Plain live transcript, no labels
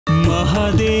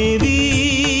ಮಹಾದೇವಿ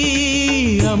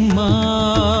ಅಮ್ಮ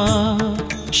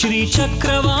ಶ್ರೀ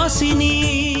ಚಕ್ರವಾಸಿನಿ.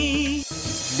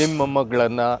 ನಿಮ್ಮ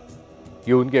ಮಗಳನ್ನ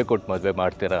ಇವನ್ಗೆ ಕೊಟ್ಟು ಮದುವೆ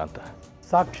ಮಾಡ್ತೀರಾ ಅಂತ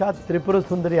ಸಾಕ್ಷಾತ್ ತ್ರಿಪುರ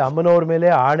ಸುಂದರಿ ಅಮ್ಮನವ್ರ ಮೇಲೆ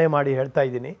ಆಣೆ ಮಾಡಿ ಹೇಳ್ತಾ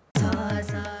ಇದ್ದೀನಿ.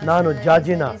 ನಾನು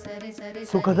ಜಾಜಿನ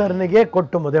ಸುಖಧರನಿಗೆ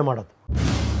ಕೊಟ್ಟು ಮದುವೆ ಮಾಡೋದು.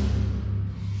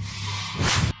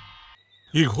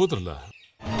 ಈಗ ಹೋದ್ರಲ್ಲ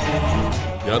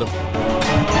ಯಾರು?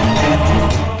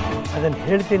 ಅದನ್ನು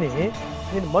ಹೇಳ್ತೀನಿ,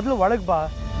 ನೀನು ಮೊದಲು ಒಳಗೆ ಬಾ.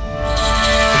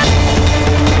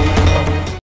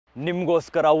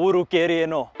 ನಿಮ್ಗೋಸ್ಕರ ಊರು ಕೇರಿ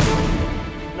ಏನೋ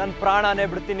ನನ್ನ ಪ್ರಾಣನೇ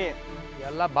ಬಿಡ್ತೀನಿ.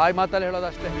 ಎಲ್ಲ ಬಾಯಿ ಮಾತಲ್ಲಿ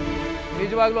ಹೇಳೋದಷ್ಟೇ.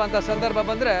 ನಿಜವಾಗ್ಲೂ ಅಂತ ಸಂದರ್ಭ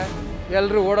ಬಂದರೆ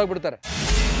ಎಲ್ಲರೂ ಓಡೋಗ್ಬಿಡ್ತಾರೆ.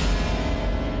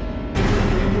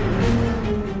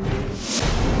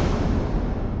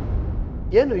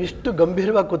 ಏನು ಇಷ್ಟು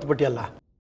ಗಂಭೀರವಾಗಿ ಕೂತ್ಬಿಟ್ಟಿಯಲ್ಲ?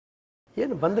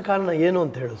 ಏನು ಬಂದ ಕಾರಣ ಏನು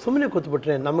ಅಂತ ಹೇಳು. ಸುಮ್ಮನೆ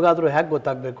ಕೂತ್ಬಿಟ್ರೆ ನಮಗಾದರೂ ಹೇಗೆ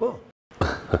ಗೊತ್ತಾಗಬೇಕು?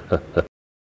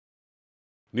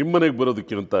 ನಿಮ್ಮನೆಗೆ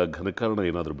ಬರೋದಕ್ಕಿಂತ ಘನಕಾರಣ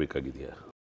ಏನಾದರೂ ಬೇಕಾಗಿದೆಯಾ?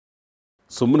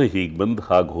 ಸುಮ್ಮನೆ ಹೀಗೆ ಬಂದು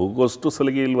ಹಾಗೆ ಹೋಗುವಷ್ಟು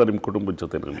ಸಲಿಗೆ ಇಲ್ವಾ ನಿಮ್ಮ ಕುಟುಂಬದ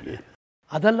ಜೊತೆ ನನಗೆ?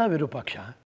 ಅದಲ್ಲ ವಿರೂಪಾಕ್ಷ,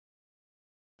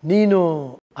 ನೀನು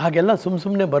ಹಾಗೆಲ್ಲ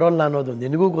ಸುಮ್ಮನೆ ಬರೋಲ್ಲ ಅನ್ನೋದು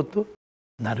ನಿನಗೂ ಗೊತ್ತು,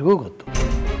 ನನಗೂ ಗೊತ್ತು.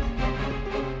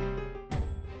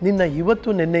 ನಿನ್ನ ಇವತ್ತು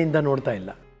ನಿನ್ನೆಯಿಂದ ನೋಡ್ತಾ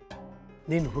ಇಲ್ಲ,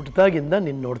 ನೀನು ಹುಟ್ಟಿದಾಗಿಂದ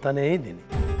ನೀನು ನೋಡ್ತಾನೇ ಇದ್ದೀನಿ.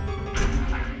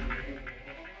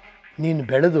 ನೀನು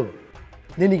ಬೆಳೆದು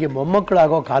ನಿನಗೆ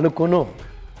ಮೊಮ್ಮಕ್ಕಳಾಗೋ ಕಾಲಕ್ಕೂ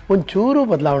ಒಂಚೂರು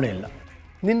ಬದಲಾವಣೆ ಇಲ್ಲ.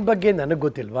 ನಿನ್ನ ಬಗ್ಗೆ ನನಗೆ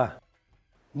ಗೊತ್ತಿಲ್ವಾ?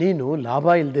 ನೀನು ಲಾಭ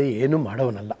ಇಲ್ಲದೆ ಏನೂ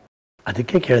ಮಾಡೋವನಲ್ಲ,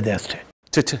 ಅದಕ್ಕೆ ಕೇಳಿದೆ ಅಷ್ಟೇ.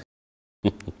 ಚಚ್ಚೆ,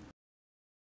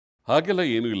 ಹಾಗೆಲ್ಲ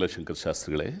ಏನೂ ಇಲ್ಲ ಶಂಕರ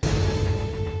ಶಾಸ್ತ್ರಿಗಳೇ.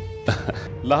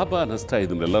 ಲಾಭ ನಷ್ಟ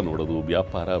ಇದನ್ನೆಲ್ಲ ನೋಡೋದು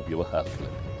ವ್ಯಾಪಾರ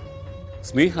ವ್ಯವಹಾರಗಳಲ್ಲಿ,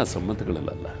 ಸ್ನೇಹ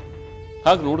ಸಂಬಂಧಗಳಲ್ಲ.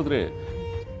 ಹಾಗೆ ನೋಡಿದ್ರೆ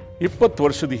 20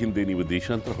 ವರ್ಷದ ಹಿಂದೆ ನೀವು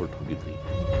ದೇಶಾಂತರ ಹೊರಟು ಹೋಗಿದ್ರಿ.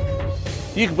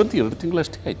 ಈಗ ಬಂದು 2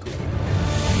 ತಿಂಗಳಷ್ಟೇ ಆಯಿತು.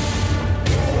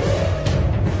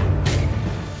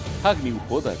 ಹಾಗೆ ನೀವು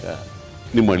ಹೋದಾಗ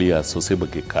ನಿಮ್ಮ ಅಳಿಯ ಸೊಸೆ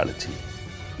ಬಗ್ಗೆ ಕಾಳಜಿ,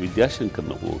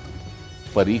 ವಿದ್ಯಾಶಂಕರ್ನ ಓದು,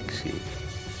 ಪರೀಕ್ಷೆ,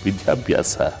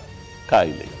 ವಿದ್ಯಾಭ್ಯಾಸ,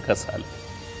 ಕಾಯಿಲೆ, ಕಸಾಲೆ,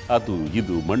 ಅದು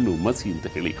ಇದು ಮಣ್ಣು ಮಸಿ ಅಂತ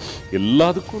ಹೇಳಿ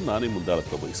ಎಲ್ಲದಕ್ಕೂ ನಾನೇ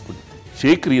ಮುಂದಾಳತ್ವ ವಹಿಸ್ಕೊಂಡಿದ್ದೆ.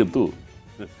 ಶೇಖರಿ ಅಂತೂ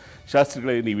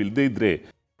ಶಾಸ್ತ್ರಿಗಳೇ, ನೀವಿಲ್ಲದೇ ಇದ್ದರೆ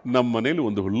ನಮ್ಮ ಮನೇಲಿ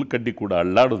ಒಂದು ಹುಲ್ಲು ಕಡ್ಡಿ ಕೂಡ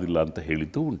ಅಳ್ಳಾಡೋದಿಲ್ಲ ಅಂತ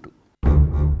ಹೇಳಿದ್ದು ಉಂಟು.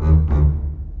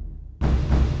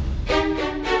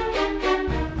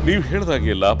 ನೀವು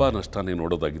ಹೇಳಿದಾಗೆ ಲಾಭ ನಷ್ಟನೇ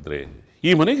ನೋಡೋದಾಗಿದ್ರೆ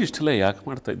ಈ ಮನೆಗೆ ಇಷ್ಟೆಲ್ಲ ಯಾಕೆ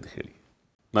ಮಾಡ್ತಾ ಇದ್ದೆ ಹೇಳಿ?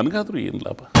 ನನಗಾದರೂ ಏನು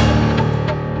ಲಾಭ?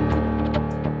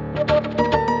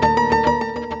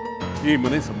 ಈ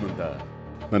ಮನೆ ಸಂಬಂಧ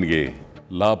ನನಗೆ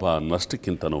ಲಾಭ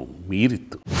ನಷ್ಟಕ್ಕಿಂತನೂ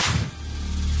ಮೀರಿತ್ತು.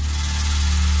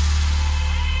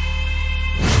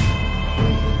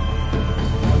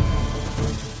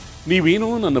 ನೀವೇನೋ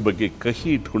ನನ್ನ ಬಗ್ಗೆ ಕಹಿ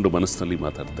ಇಟ್ಕೊಂಡು ಮನಸ್ಸಿನಲ್ಲಿ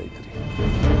ಮಾತಾಡ್ತಾ ಇದ್ದೀರಿ.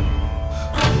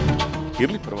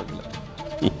 ಇರಲಿ, ಪರವಾಗಿಲ್ಲ.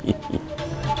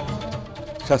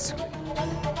 ಶಾಸ್ತ್ರಿಗಳೇ,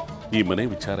 ಈ ಮನೆ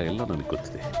ವಿಚಾರ ಎಲ್ಲ ನನಗೆ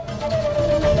ಗೊತ್ತಿದೆ.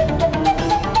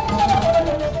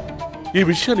 ಈ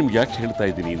ವಿಷಯ ನಿಮ್ಗೆ ಯಾಕೆ ಹೇಳ್ತಾ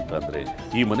ಇದ್ದೀನಿ ಅಂತ ಅಂದರೆ,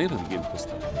 ಈ ಮನೆ ನನಗೇನು ಹೊಸ್ತ,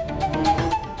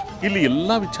 ಇಲ್ಲಿ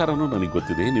ಎಲ್ಲ ವಿಚಾರನೂ ನನಗೆ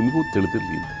ಗೊತ್ತಿದೆ, ನಿಮಗೂ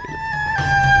ತಿಳಿದಿರಲಿ ಅಂತ ಹೇಳಿದೆ.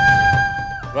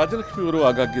 ರಾಜಲಕ್ಷ್ಮಿಯವರು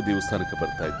ಆಗಾಗ್ಗೆ ದೇವಸ್ಥಾನಕ್ಕೆ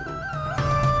ಬರ್ತಾ ಇದ್ರು,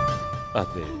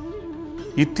 ಆದರೆ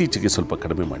ಇತ್ತೀಚೆಗೆ ಸ್ವಲ್ಪ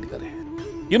ಕಡಿಮೆ ಮಾಡಿದ್ದಾರೆ.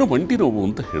 ಏನೋ ಮಂಡಿ ನೋವು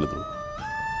ಅಂತ ಹೇಳಿದ್ರು.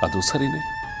 ಅದು ಸರಿನೇ,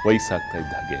 ವಯಸ್ಸಾಗ್ತಾ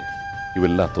ಇದ್ದ ಹಾಗೆ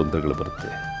ಇವೆಲ್ಲ ತೊಂದರೆಗಳು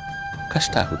ಬರುತ್ತೆ,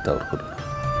 ಕಷ್ಟ ಆಗುತ್ತೆ ಅವ್ರಿಗೂ.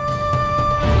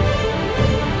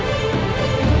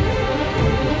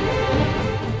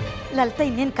 ಲಲಿತಾ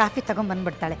ಇನ್ನೇನು ಕಾಫಿ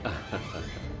ತಗೊಂಡ್ಬಂದ್ಬಿಡ್ತಾಳೆ.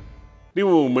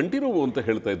 ನೀವು ಮಂಡಿ ನೋವು ಅಂತ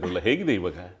ಹೇಳ್ತಾ ಇದ್ರಲ್ಲ, ಹೇಗಿದೆ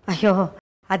ಇವಾಗ? ಅಯ್ಯೋ,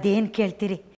 ಅದೇನು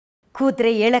ಕೇಳ್ತೀರಿ, ಕೂತ್ರೆ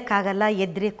ಹೇಳಕ್ಕಾಗಲ್ಲ,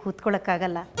 ಎದ್ರೆ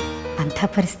ಕೂತ್ಕೊಳ್ಳೋಕ್ಕಾಗಲ್ಲ, ಅಂಥ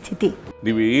ಪರಿಸ್ಥಿತಿ.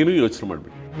 ನೀವೇನೂ ಯೋಚನೆ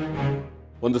ಮಾಡಬೇಡಿ.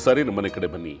 ಒಂದು ಸಾರಿ ನಮ್ಮ ಮನೆ ಕಡೆ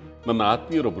ಬನ್ನಿ. ನನ್ನ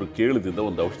ಆತ್ಮೀಯರೊಬ್ಬರು ಕೇಳದಿಂದ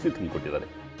ಒಂದು ಔಷಧಿ ತಂದುಕೊಟ್ಟಿದ್ದಾರೆ,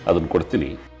 ಅದನ್ನು ಕೊಡ್ತೀನಿ,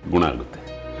 ಗುಣ ಆಗುತ್ತೆ.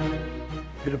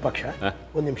 ವಿರೂಪಾಕ್ಷ,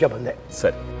 ಒಂದು ನಿಮಿಷ ಬಂದೆ.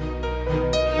 ಸರಿ.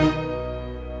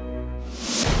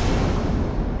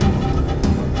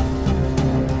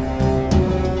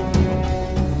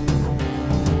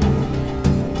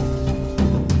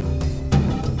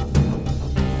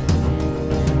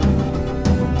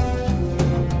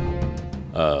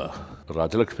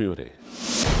 ರಾಜಲಕ್ಷ್ಮಿಯವರೇ,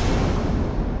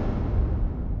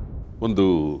 ಒಂದು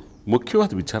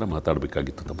ಮುಖ್ಯವಾದ ವಿಚಾರ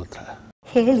ಮಾತಾಡಬೇಕಾಗಿತ್ತು ನಮ್ಮ ಹತ್ರ.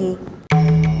 ಹೇಳಿ.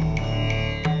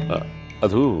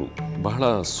 ಅದು ಬಹಳ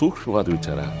ಸೂಕ್ಷ್ಮವಾದ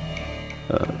ವಿಚಾರ.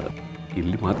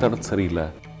 ಇಲ್ಲಿ ಮಾತಾಡೋದು ಸರಿ ಇಲ್ಲ,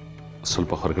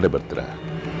 ಸ್ವಲ್ಪ ಹೊರಗಡೆ ಬರ್ತೀರಾ?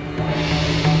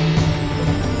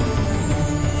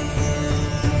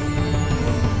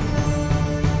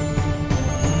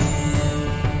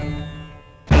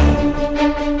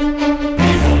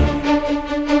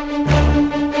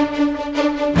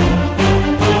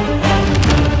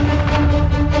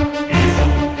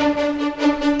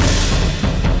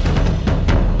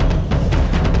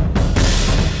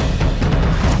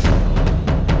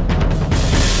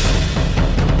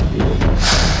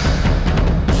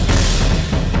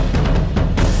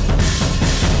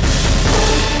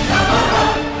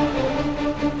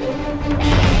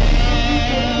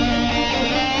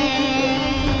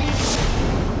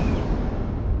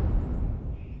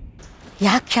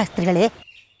 ಶಾಸ್ತ್ರಿಗಳೇ,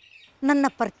 ನನ್ನ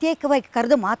ಪ್ರತ್ಯೇಕವಾಗಿ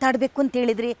ಕರೆದು ಮಾತಾಡಬೇಕು ಅಂತ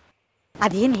ಹೇಳಿದ್ರಿ,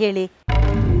 ಅದೇನು ಹೇಳಿ?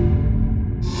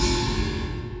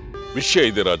 ವಿಷಯ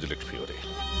ಇದೆ ರಾಜಲಕ್ಷ್ಮಿಯವರೇ.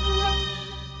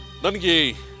 ನನಗೆ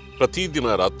ಪ್ರತಿದಿನ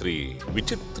ರಾತ್ರಿ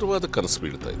ವಿಚಿತ್ರವಾದ ಕನಸು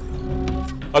ಬೀಳ್ತಾ ಇದೆ.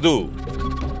 ಅದು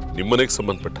ನಿಮ್ಮನೆಗೆ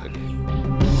ಸಂಬಂಧಪಟ್ಟ ಹಾಗೆ.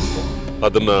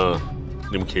 ಅದನ್ನ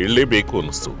ನಿಮ್ಗೆ ಹೇಳಲೇಬೇಕು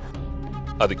ಅನ್ನಿಸ್ತು,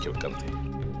 ಅದಕ್ಕೆ ಕಂತೆ.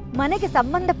 ಮನೆಗೆ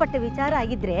ಸಂಬಂಧಪಟ್ಟ ವಿಚಾರ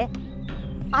ಆಗಿದ್ರೆ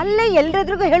ಅಲ್ಲೇ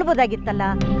ಎಲ್ರೆದ್ರಿಗೂ ಹೇಳ್ಬೋದಾಗಿತ್ತಲ್ಲ.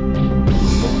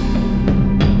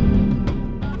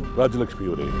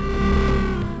 ರಾಜಲಕ್ಷ್ಮಿಯವರೇ,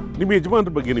 ನಿಮ್ಮ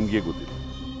ಯಜಮಾನ್ರ ಬಗ್ಗೆ ನಿಮಗೆ ಗೊತ್ತಿದೆ.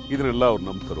 ಇದನ್ನೆಲ್ಲ ಅವ್ರು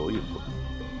ನಂಬ್ತಾರೋ ಇರ್ಬೋದು.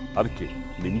 ಅದಕ್ಕೆ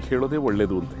ನಿಮ್ಗೆ ಹೇಳೋದೇ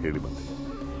ಒಳ್ಳೇದು ಅಂತ ಹೇಳಿ ಬಂದೆ.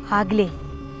 ಆಗ್ಲಿ,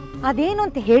 ಅದೇನು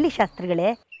ಅಂತ ಹೇಳಿ ಶಾಸ್ತ್ರಿಗಳೇ.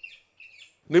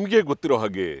 ನಿಮಗೆ ಗೊತ್ತಿರೋ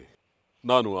ಹಾಗೆ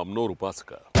ನಾನು ಅಮ್ನೋರ್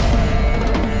ಉಪಾಸಕ.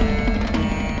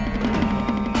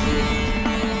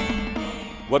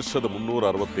 ವರ್ಷದ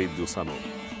 365 ದಿವಸನೂ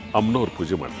ಅಮ್ನೋರ್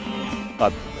ಪೂಜೆ ಮಾಡ್ತಾರೆ.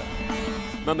 ಆದ್ದರಿಂದ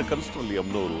ನನ್ನ ಕನಸಿನಲ್ಲಿ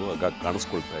ಅಮ್ನೋರು ಆಗಾಗ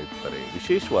ಕಾಣಿಸ್ಕೊಳ್ತಾ ಇರ್ತಾರೆ,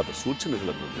 ವಿಶೇಷವಾದ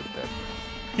ಸೂಚನೆಗಳನ್ನು ನೀಡ್ತಾ ಇರ್ತಾರೆ.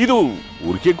 ಇದು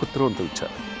ಊರಿಗೆ ಗೊತ್ತಿರುವಂಥ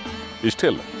ವಿಚಾರ. ಇಷ್ಟೇ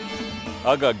ಅಲ್ಲ,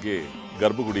 ಆಗಾಗ್ಗೆ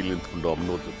ಗರ್ಭಗುಡಿಯಲ್ಲಿ ನಿಂತ್ಕೊಂಡು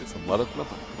ಅಮ್ಮನವ್ರ ಜೊತೆ ಸಂವಾದ ಕೂಡ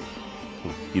ಮಾಡ್ತೀನಿ.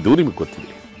 ಇದು ನಿಮಗೆ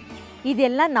ಗೊತ್ತಿದೆ.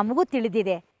 ಇದೆಲ್ಲ ನಮಗೂ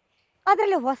ತಿಳಿದಿದೆ,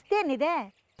 ಅದರಲ್ಲಿ ಹೊಸದೇನಿದೆ?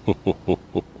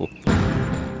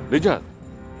 ನಿಜ,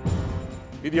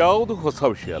 ಇದ್ಯಾವುದು ಹೊಸ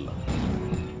ವಿಷಯ ಅಲ್ಲ.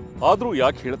 ಆದರೂ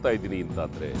ಯಾಕೆ ಹೇಳ್ತಾ ಇದ್ದೀನಿ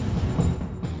ಅಂತಂದ್ರೆ,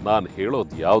 ನಾನು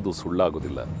ಹೇಳೋದು ಯಾವುದು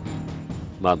ಸುಳ್ಳಾಗೋದಿಲ್ಲ,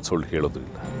 ನಾನು ಸುಳ್ಳು ಹೇಳೋದು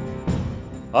ಇಲ್ಲ.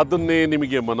 ಅದನ್ನೇ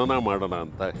ನಿಮಗೆ ಮನನ ಮಾಡೋಣ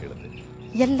ಅಂತ ಹೇಳಿದೆ.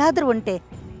 ಎಲ್ಲಾದ್ರೂ ಉಂಟೆ,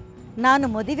 ನಾನು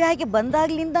ಮದುವೆಯಾಗಿ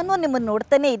ಬಂದಾಗ್ಲಿಂದನೂ ನಿಮ್ಮನ್ನು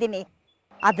ನೋಡ್ತಾನೆ ಇದ್ದೀನಿ.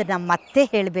 ಅದನ್ನ ಮತ್ತೆ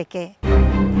ಹೇಳಬೇಕೆ?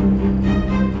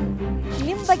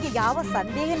 ನಿಮ್ಮ ಬಗ್ಗೆ ಯಾವ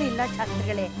ಸಂದೇಹನೂ ಇಲ್ಲ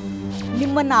ಶಾಸ್ತ್ರಿಗಳೇ.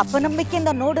 ನಿಮ್ಮನ್ನ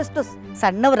ಅಪನಂಬಿಕೆಯಿಂದ ನೋಡಷ್ಟು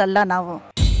ಸಣ್ಣವರಲ್ಲ ನಾವು.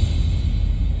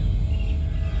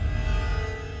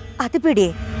 ಅದು ಬಿಡಿ,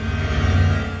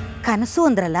 ಕನಸು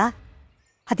ಅಂದ್ರಲ್ಲ,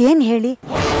 ಅದೇನು ಹೇಳಿ?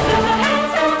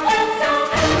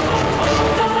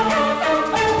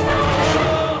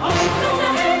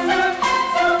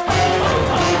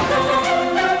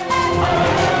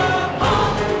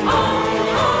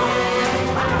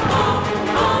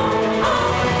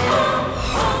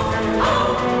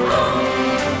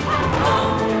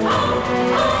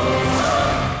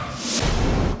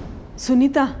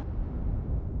 ಸುನೀತಾ,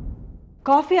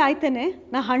 ಕಾಫಿ ಆಯ್ತೇನೆ?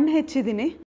 ನಾ ಹಣ್ಣು ಹೆಚ್ಚಿದ್ದೀನಿ.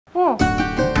 ಹ್ಞೂ.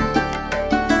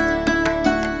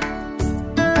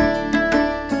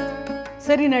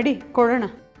 ಸರಿ, ನಡಿ ಕೊಡೋಣ.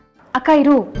 ಅಕ್ಕ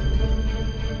ಇರು,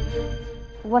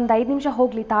 ಒಂದು 5 ನಿಮಿಷ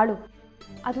ಹೋಗ್ಲಿ ತಾಳು.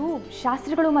 ಅದು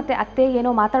ಶಾಸ್ತ್ರಿಗಳು ಮತ್ತು ಅತ್ತೆ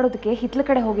ಏನೋ ಮಾತಾಡೋದಕ್ಕೆ ಹಿತ್ಲ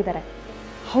ಕಡೆ ಹೋಗಿದ್ದಾರೆ.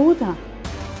 ಹೌದಾ?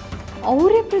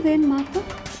 ಅವರಿಬ್ರದ್ದೇನು ಮಾತು?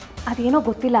 ಅದೇನೋ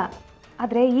ಗೊತ್ತಿಲ್ಲ.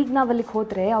 ಆದರೆ ಈಗ ನಾವು ಅಲ್ಲಿಗೆ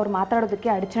ಹೋದರೆ ಅವ್ರು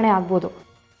ಮಾತಾಡೋದಕ್ಕೆ ಅಡಚಣೆ ಆಗ್ಬೋದು.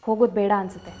 ಹೋಗೋದು ಬೇಡ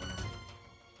ಅನಿಸುತ್ತೆ.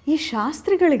 ಈ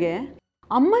ಶಾಸ್ತ್ರಿಗಳಿಗೆ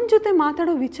ಅಮ್ಮನ ಜೊತೆ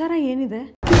ಮಾತಾಡೋ ವಿಚಾರ ಏನಿದೆ?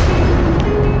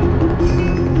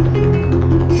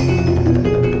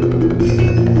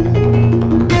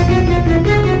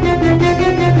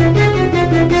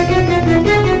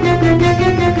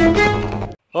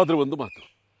 ಆದರೆ ಒಂದು ಮಾತು,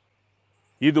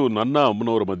 ಇದು ನನ್ನ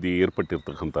ಅಮ್ಮನವರ ಮಧ್ಯೆ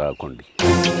ಏರ್ಪಟ್ಟಿರ್ತಕ್ಕಂಥ ಕೊಂಡಿ.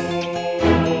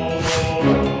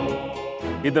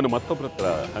 ಇದನ್ನು ಮತ್ತೊಬ್ಬರ ಹತ್ರ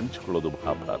ಹಂಚಿಕೊಳ್ಳೋದು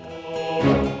ಮಹಾಪರಾಧ.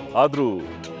 ಆದರೂ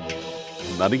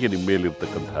ನನಗೆ ನಿಮ್ಮ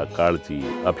ಮೇಲಿರ್ತಕ್ಕಂತಹ ಕಾಳಜಿ,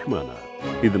 ಅಭಿಮಾನ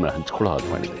ಇದನ್ನು ಹಂಚಿಕೊಳ್ಳೋ ಹಾಗೆ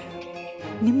ಮಾಡಿದೆ.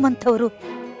 ನಿಮ್ಮಂಥವರು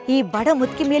ಈ ಬಡ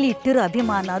ಮುದುಕಿ ಮೇಲೆ ಇಟ್ಟಿರೋ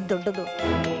ಅಭಿಮಾನ ದೊಡ್ಡದು.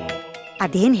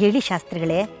 ಅದೇನು ಹೇಳಿ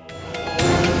ಶಾಸ್ತ್ರಿಗಳೇ?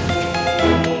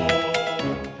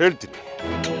 ಹೇಳ್ತೀನಿ.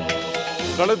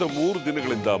 ಕಳೆದ 3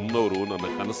 ದಿನಗಳಿಂದ ಅಮ್ಮನವರು ನನ್ನ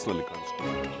ಕನಸಿನಲ್ಲಿ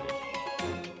ಕಾಣಿಸ್ಕೊಂಡಿದ್ದಾರೆ.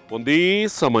 ಒಂದೇ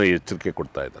ಸಮಯ ಎಚ್ಚರಿಕೆ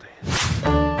ಕೊಡ್ತಾ ಇದ್ದಾರೆ.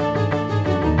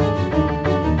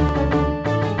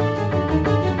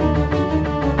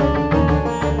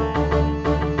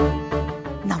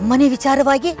 ನಮ್ಮನೆ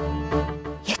ವಿಚಾರವಾಗಿ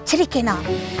ಎಚ್ಚರಿಕೆನಾ?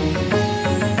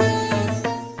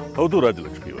 ಹೌದು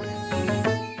ರಾಜಲಕ್ಷ್ಮಿಯವರೇ,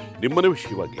 ನಿಮ್ಮನೆ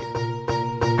ವಿಷಯವಾಗಿ.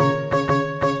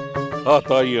 ಆ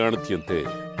ತಾಯಿ ಆಣತಿಯಂತೆ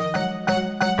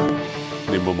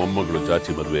ನಿಮ್ಮ ಮೊಮ್ಮಗಳು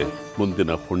ಜಾತಿ ಮದುವೆ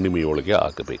ಮುಂದಿನ ಹುಣ್ಣಿಮೆಯೊಳಗೆ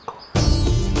ಆಗಬೇಕು.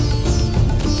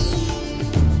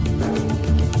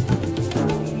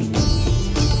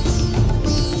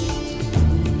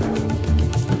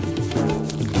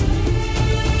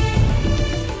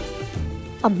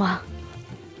 ಅಮ್ಮ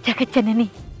ಜಗಜ್ಜನನಿ,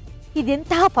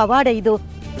 ಇದೆಂತಹ ಪವಾಡ ಇದು!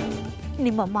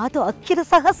 ನಿಮ್ಮ ಮಾತು ಅಕ್ಷರ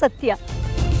ಸಹ ಸತ್ಯ.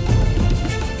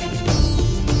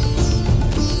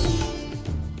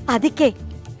 ಅದಕ್ಕೆ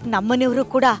ನಮ್ಮನೆಯವರು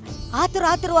ಕೂಡ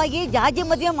ಆತುರವಾಗಿ ಜಾಜಿ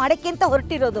ಮದುವೆ ಮಾಡಕ್ಕೆ ಅಂತ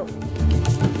ಹೊರಟಿರೋದು.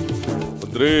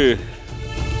 ಅಂದ್ರೆ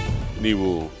ನೀವು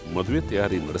ಮದುವೆ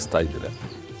ತಯಾರಿ ನಡೆಸ್ತಾ ಇದ್ದೀರಾ?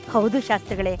 ಹೌದು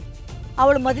ಶಾಸ್ತ್ರಿಗಳೇ,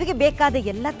 ಅವಳ ಮದುವೆಗೆ ಬೇಕಾದ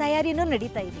ಎಲ್ಲ ತಯಾರಿನೂ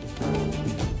ನಡೀತಾ ಇದೆ.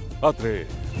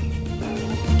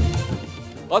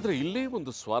 ಆದ್ರೆ ಇಲ್ಲೇ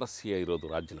ಒಂದು ಸ್ವಾರಸ್ಯ ಇರೋದು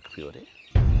ರಾಜ್ಯಲಕ್ಷ್ಮಿಯವರೇ.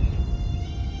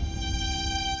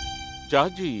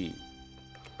 ಜಾಜಿ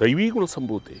ದೈವಿ ಗುಣ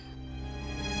ಸಂಭೂತೆ.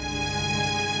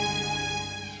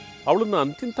 ಅವಳನ್ನು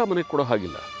ಅಂತಿಂಥ ಮನೆಗೆ ಕೊಡೋ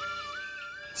ಹಾಗಿಲ್ಲ.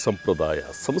 ಸಂಪ್ರದಾಯ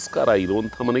ಸಂಸ್ಕಾರ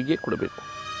ಇರುವಂಥ ಮನೆಗೆ ಕೊಡಬೇಕು.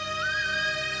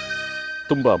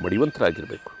 ತುಂಬ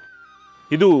ಮಡಿವಂತರಾಗಿರಬೇಕು.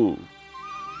 ಇದು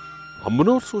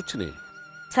ಅಮ್ಮನವ್ರ ಸೂಚನೆ.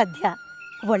 ಸದ್ಯ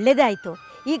ಒಳ್ಳೇದೇ ಆಯ್ತು.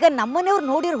 ಈಗ ನಮ್ಮನೆಯವ್ರು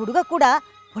ನೋಡಿರೋ ಹುಡುಗ ಕೂಡ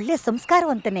ಒಳ್ಳೆ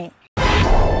ಸಂಸ್ಕಾರವಂತನೇ.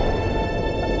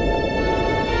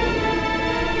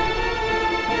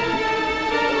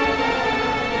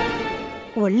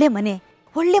 ಒಳ್ಳೆ ಮನೆ,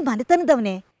 ಒಳ್ಳೆ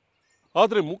ಮನೆತನದವನೇ.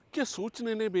 ಆದರೆ ಮುಖ್ಯ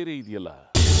ಸೂಚನೆನೇ ಬೇರೆ ಇದೆಯಲ್ಲ.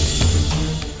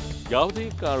 ಯಾವುದೇ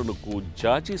ಕಾರಣಕ್ಕೂ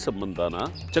ಜಾತಿ ಸಂಬಂಧನ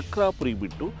ಚಕ್ರಾಪುರಿ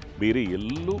ಬಿಟ್ಟು ಬೇರೆ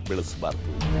ಎಲ್ಲೂ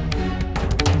ಬೆಳೆಸಬಾರ್ದು.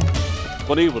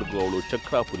 ಕೊನೆಯವರೆಗೂ ಅವಳು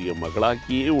ಚಕ್ರಾಪುರಿಯ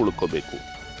ಮಗಳಾಗಿಯೇ ಉಳ್ಕೋಬೇಕು.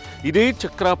 ಇದೇ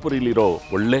ಚಕ್ರಾಪುರಿಲಿರೋ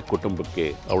ಒಳ್ಳೆ ಕುಟುಂಬಕ್ಕೆ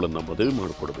ಅವಳನ್ನು ಮದುವೆ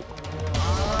ಮಾಡಿಕೊಡ್ಬೇಕು.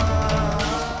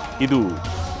 ಇದು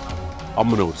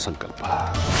ಅಮ್ಮನವ್ರ ಸಂಕಲ್ಪ.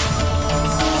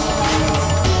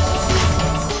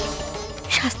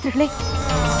 ಶಾಸ್ತ್ರಗಳೇ,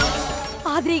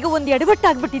 ಆದ್ರೆ ಈಗ ಒಂದು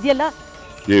ಎಡವಟ್ಟಾಗ್ಬಿಟ್ಟಿದೆಯಲ್ಲ.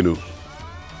 ಏನು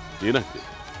ಏನಾಗ್ತದೆ?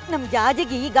 ನಮ್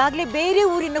ಜಾಜಿಗೆ ಈಗಾಗಲೇ ಬೇರೆ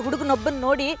ಊರಿನ ಹುಡುಗನೊಬ್ಬನ್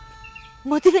ನೋಡಿ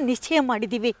ಮದುವೆ ನಿಶ್ಚಯ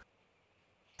ಮಾಡಿದೀವಿ.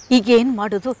 ಈಗೇನ್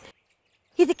ಮಾಡೋದು?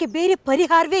 ಇದಕ್ಕೆ ಬೇರೆ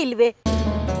ಪರಿಹಾರವೇ ಇಲ್ವೇ?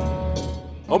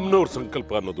 ಅಮ್ಮನವ್ರ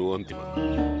ಸಂಕಲ್ಪ ಅನ್ನೋದು ಅಂತಿಮ.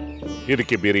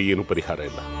 ಇದಕ್ಕೆ ಬೇರೆ ಏನು ಪರಿಹಾರ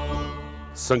ಇಲ್ಲ.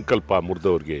 ಸಂಕಲ್ಪ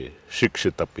ಮುರಿದವ್ರಿಗೆ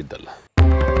ಶಿಕ್ಷೆ ತಪ್ಪಿದ್ದಲ್ಲ.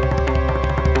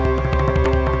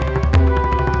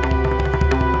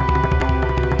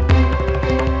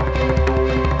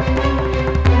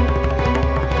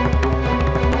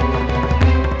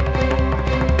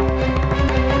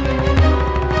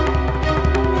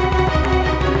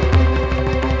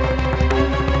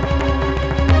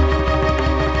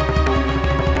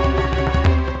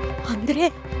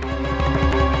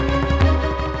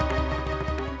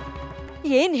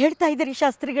 ಏನ್ ಹೇಳ್ತಾ ಇದ್ದೀರಿ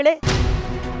ಶಾಸ್ತ್ರಿಗಳೇ?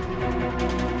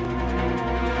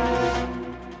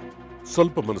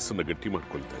 ಸ್ವಲ್ಪ ಮನಸ್ಸನ್ನು ಗಟ್ಟಿ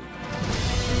ಮಾಡ್ಕೊಳ್ತಾ ಇಲ್ಲ.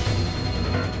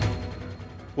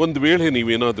 ಒಂದು ವೇಳೆ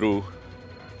ನೀವೇನಾದ್ರೂ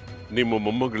ನಿಮ್ಮ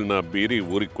ಮೊಮ್ಮಗಳನ್ನ ಬೇರೆ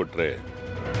ಊರಿಗೆ ಕೊಟ್ರೆ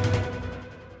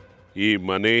ಈ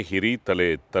ಮನೆ ಹಿರಿ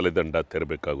ತಲೆದಂಡ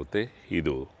ತೆರಬೇಕಾಗುತ್ತೆ.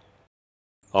 ಇದು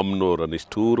ಅಮ್ಮನವರ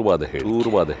ನಿಷ್ಠೂರವಾದ ಹೇಳಿ.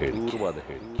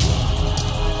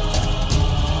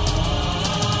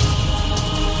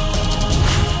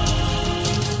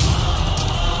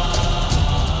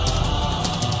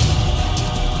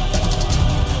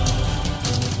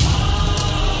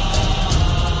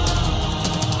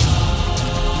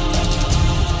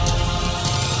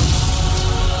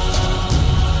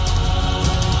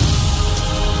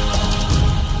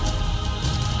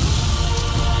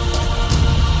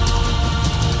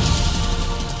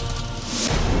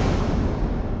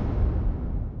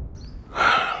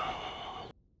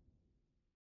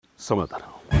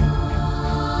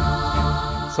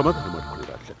 ಸಮಾಧಾನ ಮಾಡಿಕೊಳ್ಳಿ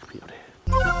ರಾಜಲಕ್ಷ್ಮಿಯವರೇ.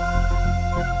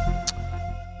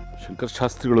 ಶಂಕರ್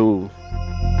ಶಾಸ್ತ್ರಿಗಳು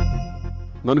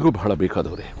ನನಗೂ ಬಹಳ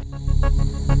ಬೇಕಾದವರೇ.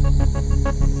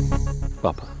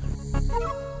 ಪಾಪ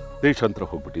ದೇಶಾಂತರ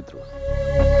ಹೋಗ್ಬಿಟ್ಟಿದ್ರು.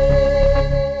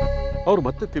 ಅವ್ರು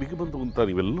ಮತ್ತೆ ತಿರುಗಿ ಬಂದು ಅಂತ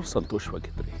ನೀವೆಲ್ಲರೂ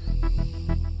ಸಂತೋಷವಾಗಿದ್ರಿ.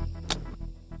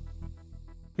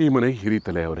 ಈ ಮನೆ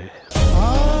ಹಿರಿತಲೆ ಅವರೇ.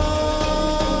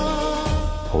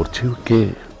 ಅವ್ರ ಜೀವಕ್ಕೆ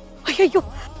ಅಯ್ಯಯ್ಯೋ,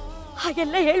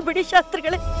 ಹಾಗೆಲ್ಲ ಹೇಳ್ಬಿಡಿ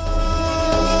ಶಾಸ್ತ್ರಿಗಳೇ.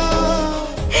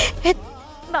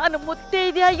 ನಾನು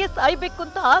ಮುತ್ತೈದೆಯಾಗಿ ಸಾಯ್ಬೇಕು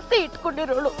ಅಂತ ಆಸೆ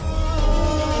ಇಟ್ಕೊಂಡಿರೋಳು.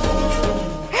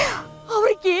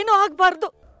 ಅವ್ರಿಗೇನು ಆಗ್ಬಾರ್ದು,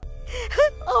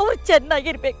 ಅವ್ರು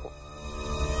ಚೆನ್ನಾಗಿರ್ಬೇಕು.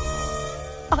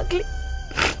 ಆಗ್ಲಿ,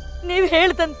 ನೀವು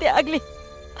ಹೇಳ್ದಂತೆ ಆಗ್ಲಿ.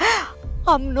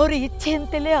 ಅಮ್ಮನವ್ರ ಇಚ್ಛೆ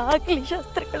ಅಂತಲೇ ಆಗ್ಲಿ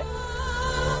ಶಾಸ್ತ್ರಿಗಳೇ.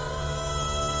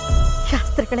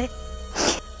 ಶಾಸ್ತ್ರಿಗಳೇ,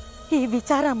 ಈ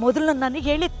ವಿಚಾರ ಮೊದಲು ನನಗೆ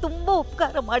ಹೇಳಿ ತುಂಬಾ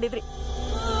ಉಪಕಾರ ಮಾಡಿದ್ರಿ.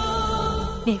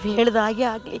 ನೀವು ಹೇಳ್ದ ಹಾಗೆ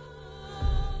ಆಗ್ಲಿ.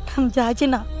 ನಮ್ಮ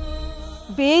ಜಾಜಿನ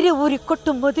ಬೇರೆ ಊರಿಗೆ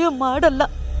ಕೊಟ್ಟು ಮದುವೆ ಮಾಡಲ್ಲ,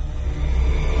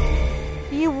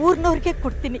 ಈ ಊರಿನವ್ರಿಗೆ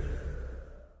ಕೊಡ್ತೀನಿ.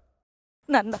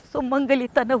 ನನ್ನ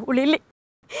ಸುಮಂಗಲಿತನ ಉಳಿಲಿ,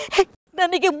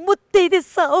 ನನಗೆ ಮುತ್ತೈದೆ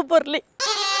ಸಾವು ಬರಲಿ.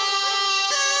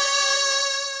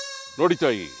 ನೋಡಿ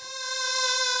ತಾಯಿ,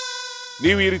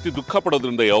 ನೀವು ಈ ರೀತಿ ದುಃಖ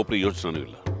ಪಡೋದ್ರಿಂದ ಯಾವ ಪ್ರಯೋಜನವೂ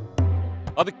ಇಲ್ಲ.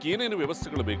 ಅದಕ್ಕೆ ಏನೇನು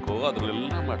ವ್ಯವಸ್ಥೆಗಳು ಬೇಕೋ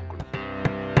ಅದನ್ನೆಲ್ಲ ಮಾಡ್ಕೊಳ್ಳಿ.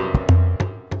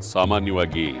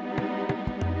 ಸಾಮಾನ್ಯವಾಗಿ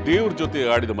ದೇವ್ರ ಜೊತೆ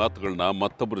ಆಡಿದ ಮಾತುಗಳನ್ನ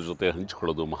ಮತ್ತೊಬ್ಬರ ಜೊತೆ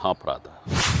ಹಂಚಿಕೊಳ್ಳೋದು ಮಹಾಪರಾಧ.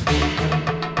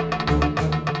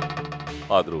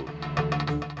 ಆದರೂ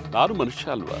ನಾನು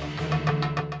ಮನುಷ್ಯ ಅಲ್ವಾ,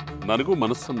 ನನಗೂ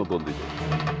ಮನಸ್ಸನ್ನೋದೊಂದಿದೆ.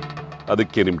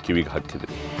 ಅದಕ್ಕೆ ನಿಮ್ಮ ಕಿವಿಗೆ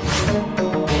ಹಾಕಿದ್ರಿ.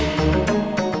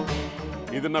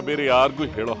 ಇದನ್ನ ಬೇರೆ ಯಾರಿಗೂ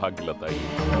ಹೇಳೋ ಹಾಗಿಲ್ಲ ತಾಯಿ.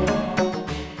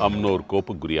 ಅಮ್ಮನವ್ರ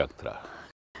ಕೋಪಕ್ಕೆ ಗುರಿ ಆಗ್ತೀರ.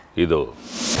 ಇದು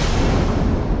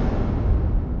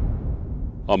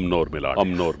ಅಮ್ಮನವ್ರ ಮೇಲೆ.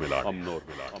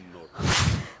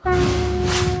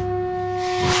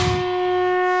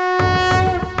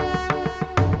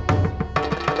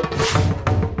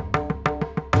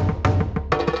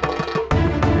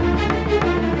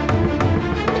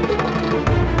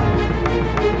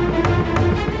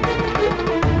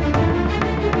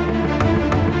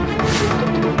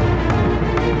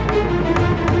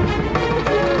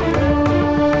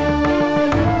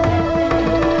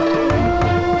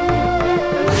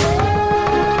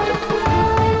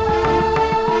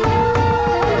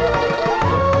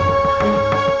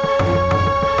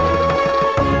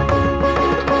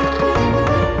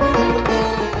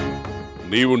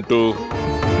 ನೀವುಂಟು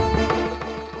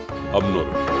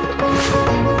ಅಮ್ಮನವರು.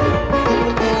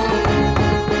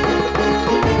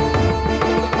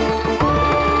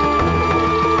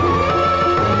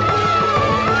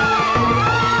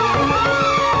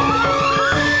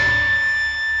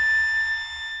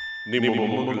 ನಿಮ್ಮ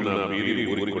ಮೊಮ್ಮಗಳನ್ನ ಬೀರಿ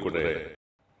ಊರಿಗೆ ಕೊಟ್ಟರೆ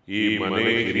ಈ ಮನೆ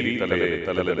ಹಿರಿ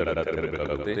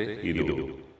ತಲೆಬೇಕಾಗುತ್ತೆ. ಇದು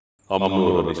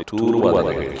ಅಮ್ಮನವರ ನಿಷ್ಠೂರವಾದ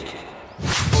ಹೇಳಿಕೆ.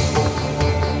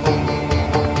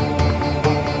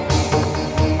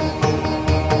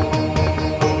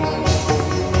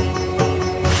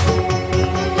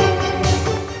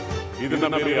 ಇದನ್ನ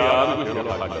ಬೇರೆ ಯಾರಿಗೂ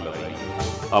ಹೇಳೋಕ್ಕಾಗಲ್ಲ.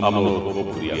 ಅಮ್ಮನವರು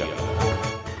ಒಬ್ಬರಿಯ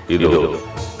ಇದು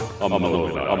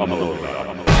ಅಮ್ಮನವರ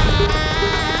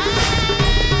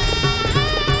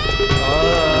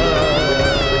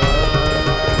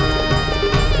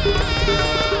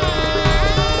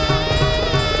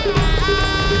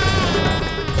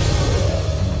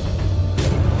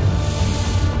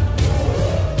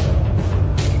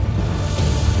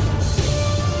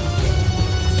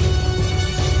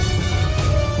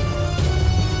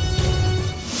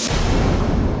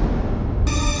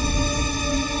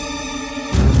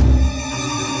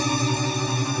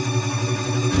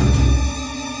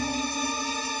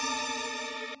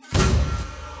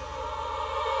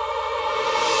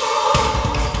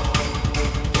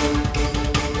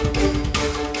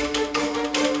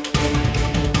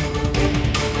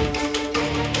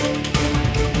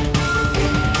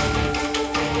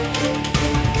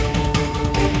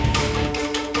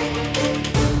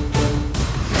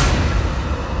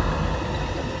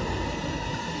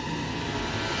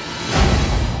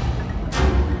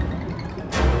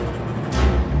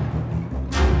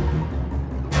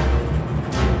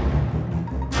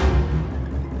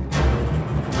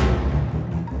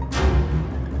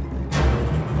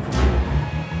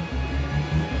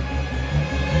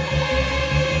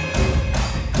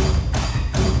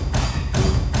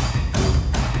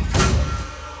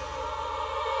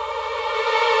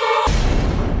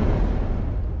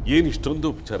ಏನಿಷ್ಟೊಂದು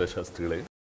ಉಪಚಾರ ಶಾಸ್ತ್ರಿಗಳೇ?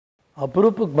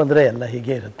 ಅಪರೂಪಕ್ಕೆ ಬಂದರೆ ಎಲ್ಲ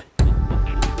ಹೀಗೆ ಇರುತ್ತೆ.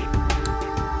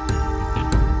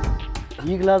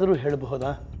 ಈಗಲಾದರೂ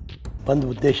ಹೇಳಬಹುದಾ ಬಂದ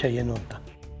ಉದ್ದೇಶ ಏನು ಅಂತ?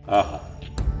 ಆಹಾ,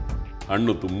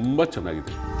 ಹಣ್ಣು ತುಂಬ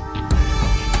ಚೆನ್ನಾಗಿದೆ.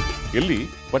 ಎಲ್ಲಿ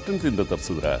ಪಟ್ಟಣದಿಂದ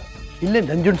ತರಿಸಿದ್ರ? ಇಲ್ಲೇ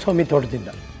ನಂಜುಂಡಸ್ವಾಮಿ ತೋಟದಿಂದ.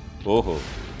 ಓಹೋ,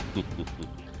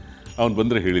 ಅವನು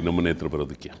ಬಂದರೆ ಹೇಳಿ ನಮ್ಮನೆ ಹತ್ರ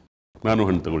ಬರೋದಕ್ಕೆ, ನಾನು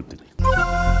ಹಣ್ಣು ತಗೊಳ್ತೀನಿ.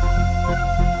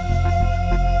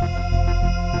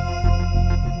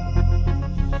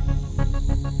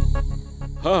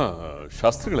 ಹಾ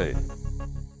ಶಾಸ್ತ್ರಿಗಳೇ,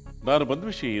 ನಾನು ಬಂದ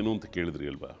ವಿಷಯ ಏನು ಅಂತ ಕೇಳಿದ್ರಿ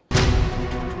ಅಲ್ವಾ?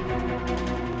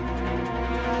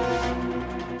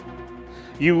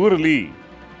 ಈ ಊರಲ್ಲಿ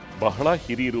ಬಹಳ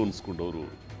ಹಿರಿಯರು ಅನ್ಸ್ಕೊಂಡವರು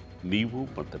ನೀವು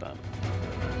ಮತ್ತೆ ನಾನು.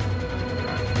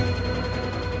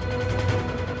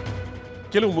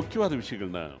 ಕೆಲವು ಮುಖ್ಯವಾದ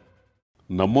ವಿಷಯಗಳನ್ನ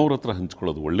ನಮ್ಮವ್ರ ಹತ್ರ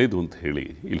ಹಂಚ್ಕೊಳ್ಳೋದು ಒಳ್ಳೇದು ಅಂತ ಹೇಳಿ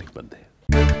ಇಲ್ಲಿಗೆ ಬಂದೆ.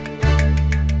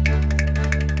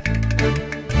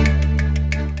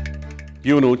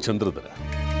 ಇವನು ಚಂದ್ರಧರ,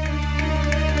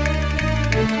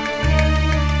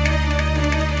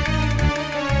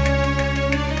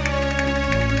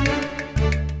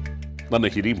 ನನ್ನ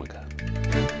ಹಿರಿ ಮಗ.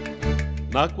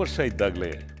 4 ವರ್ಷ ಇದ್ದಾಗಲೇ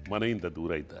ಮನೆಯಿಂದ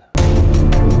ದೂರ ಇದ್ದ.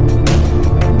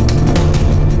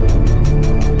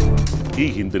 ಈಗ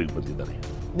ಹಿಂದಿರುಗಿ ಬಂದಿದ್ದಾನೆ.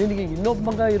 ನಿನಗೆ ಇನ್ನೊಬ್ಬ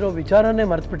ಮಗ ಇರೋ ವಿಚಾರನೇ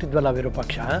ಮರೆತುಬಿಟ್ಟಿದ್ವಲ್ಲ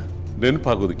ವಿರೂಪಾಕ್ಷ?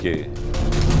 ನೆನಪಾಗೋದಕ್ಕೆ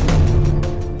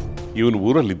ಇವನು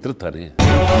ಊರಲ್ಲಿದ್ರೆ ತಾನೆ.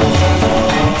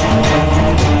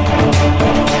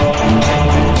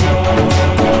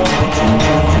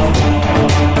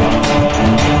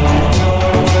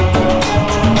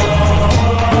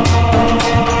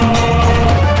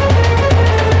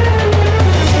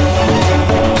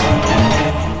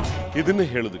 ಇದನ್ನೇ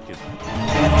ಹೇಳೋದಕ್ಕೆ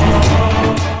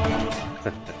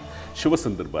ಶುಭ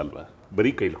ಸಂದರ್ಭ ಅಲ್ವಾ?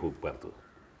 ಬರೀ ಕೈಲಿ ಹೋಗಬಾರ್ದು,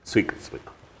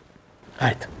 ಸ್ವೀಕರಿಸಬೇಕು.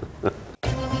 ಆಯ್ತು,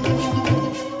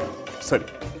 ಸರಿ,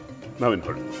 ನಾವೇನು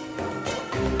ಹೊರಡು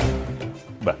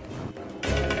ಬಾ.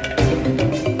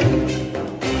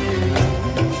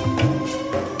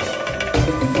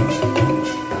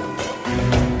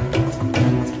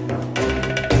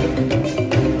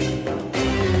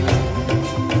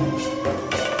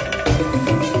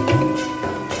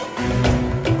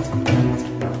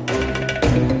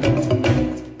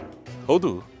 ಹೌದು,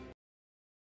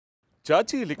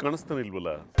 ಚಾಚಿ ಇಲ್ಲಿ ಕಾಣಿಸ್ತಾನೆ ಇಲ್ವಲ್ಲ?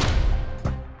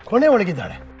 ಕೊನೆ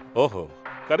ಒಳಗಿದ್ದಾಳೆ. ಓಹೋ,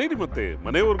 ಕರೀರಿ ಮತ್ತೆ.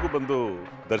 ಮನೆಯವರೆಗೂ ಬಂದು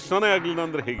ದರ್ಶನನೇ ಆಗ್ಲಿಲ್ಲ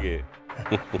ಅಂದ್ರೆ ಹೇಗೆ?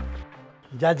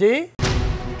 ಜಾಜಿ,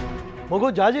 ಮಗು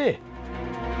ಜಾಜಿ.